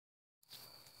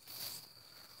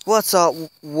What's up,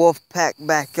 Wolfpack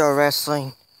Backyard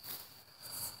Wrestling?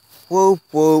 Whoop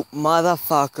whoop,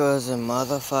 motherfuckers and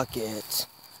motherfuckers.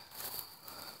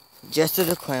 Jester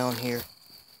the Clown here.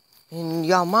 And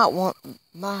y'all might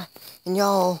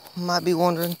be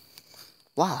wondering,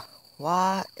 why?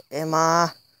 Why am I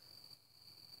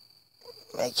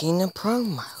making a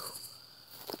promo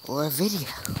or a video?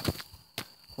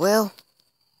 Well,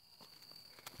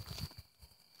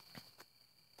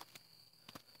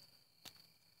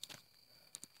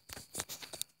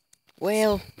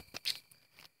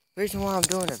 the reason why I'm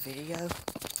doing a video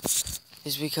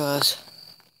is because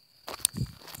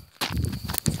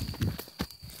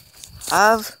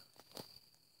I've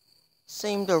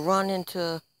seemed to run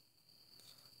into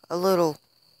a little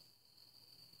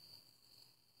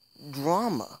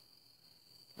drama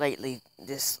lately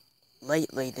this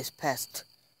past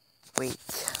week.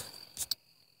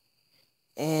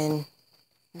 And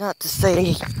not to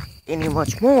say any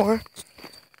much more,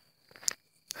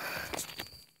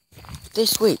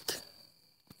 this week,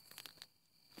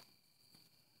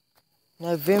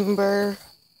 November,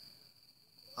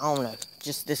 I don't know,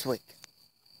 just this week,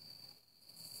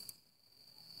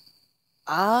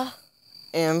 I'm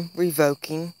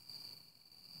revoking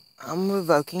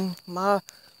my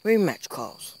rematch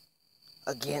calls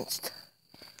against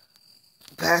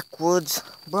Backwoods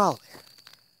Brawler.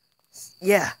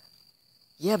 Yeah,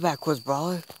 Backwoods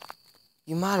Brawler.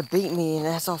 You might have beat me and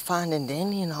that's all fine and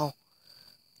dandy and all,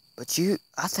 but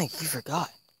I think you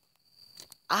forgot.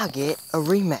 I get a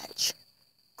rematch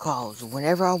calls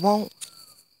whenever I want,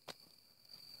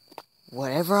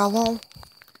 whatever I want,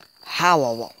 how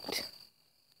I want.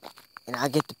 And I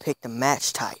get to pick the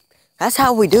match type. That's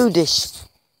how we do this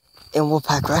in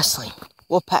Wolfpack Wrestling.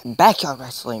 Wolfpack Backyard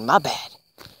Wrestling, my bad.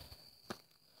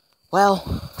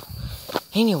 Well,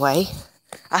 anyway,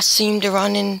 I seem to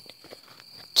run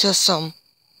into some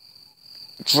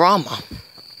drama.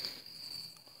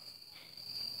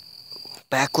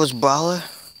 Backwoods Brawler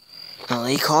and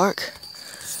Lee Clark.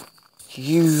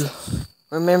 You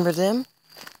remember them?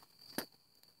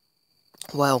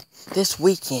 Well, this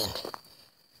weekend,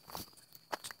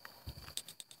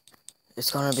 it's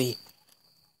gonna be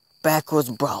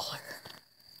Backwoods Brawler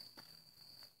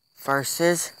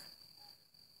versus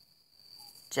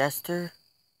Jester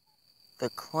the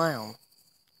Clown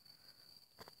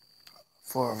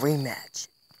for a rematch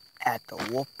at the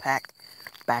Wolfpack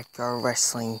Backyard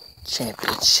Wrestling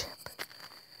Championship.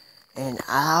 And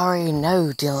I already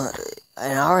know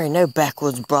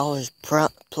Backwoods Brawler's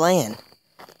plan.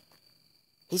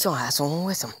 He's gonna have someone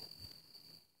with him.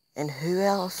 And who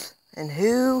else? And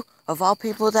who of all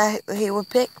people that he would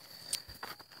pick?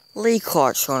 Lee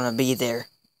Clark's gonna be there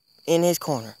in his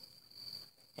corner.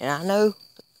 And I know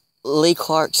Lee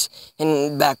Clark's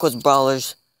and Backwoods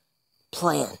Brawler's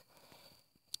plan.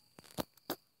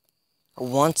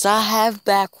 Once I have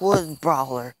Backwoods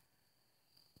Brawler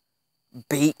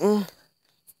beaten,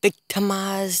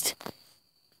 victimized,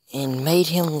 and made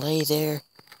him lay there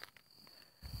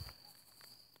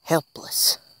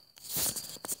helpless,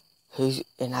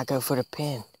 and I go for the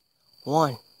pin.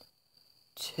 1,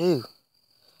 2.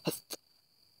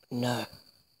 No.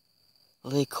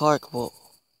 Lee Clark will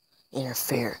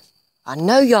interfere. I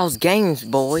know y'all's games,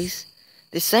 boys.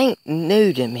 This ain't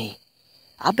new to me.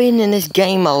 I've been in this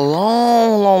game a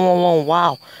long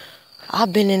while.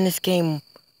 I've been in this game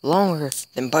longer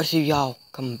than both of y'all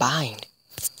combined.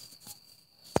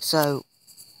 So,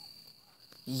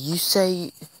 you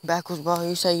say, Backwoods Ball,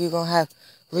 you say you're going to have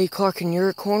Lee Clark in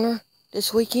your corner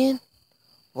this weekend?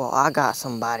 Well, I got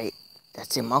somebody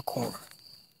that's in my corner.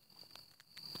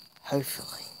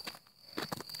 Hopefully.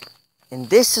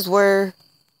 And this is where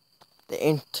the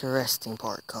interesting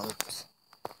part comes.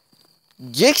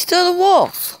 Jester the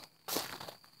Wolf.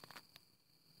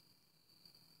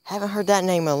 Haven't heard that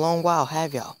name in a long while,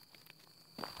 have y'all?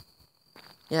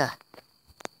 Yeah.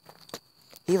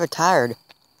 He retired.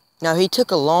 Now, he took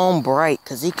a long break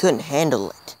because he couldn't handle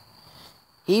it.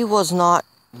 He was not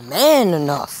man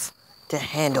enough to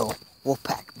handle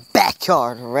Wolfpack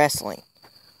Backyard Wrestling.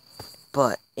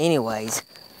 But anyways,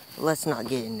 let's not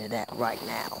get into that right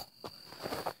now.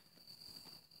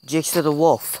 Jester the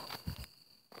Wolf.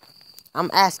 I'm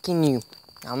asking you.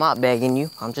 I'm not begging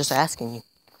you. I'm just asking you.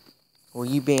 Will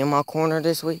you be in my corner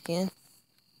this weekend?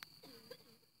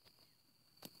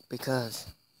 Because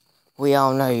we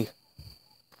all know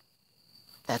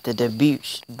at the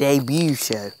debut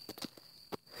show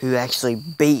who actually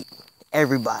beat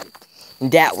everybody.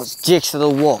 And that was Jester the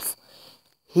Wolf.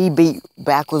 He beat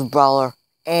Backwoods Brawler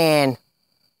and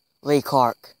Lee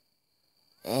Clark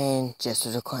and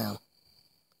Jester the Clown.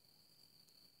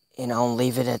 And I'll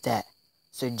leave it at that.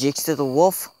 So Jester the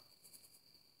Wolf,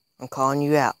 I'm calling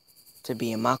you out to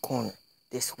be in my corner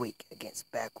this week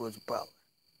against Backwoods Brawler.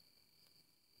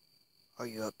 Are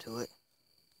you up to it?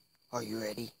 Are you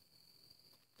ready?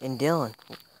 And Dylan,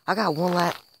 I got one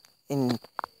lap in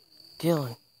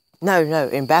Dylan. No,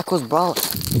 in Backwoods Brawler.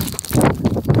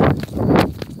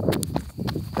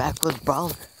 Backwoods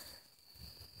Brawler.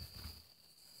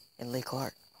 And Lee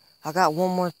Clark. I got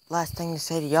one more last thing to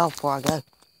say to y'all before I go.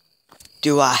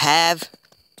 Do I have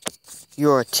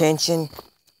your attention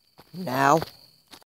now?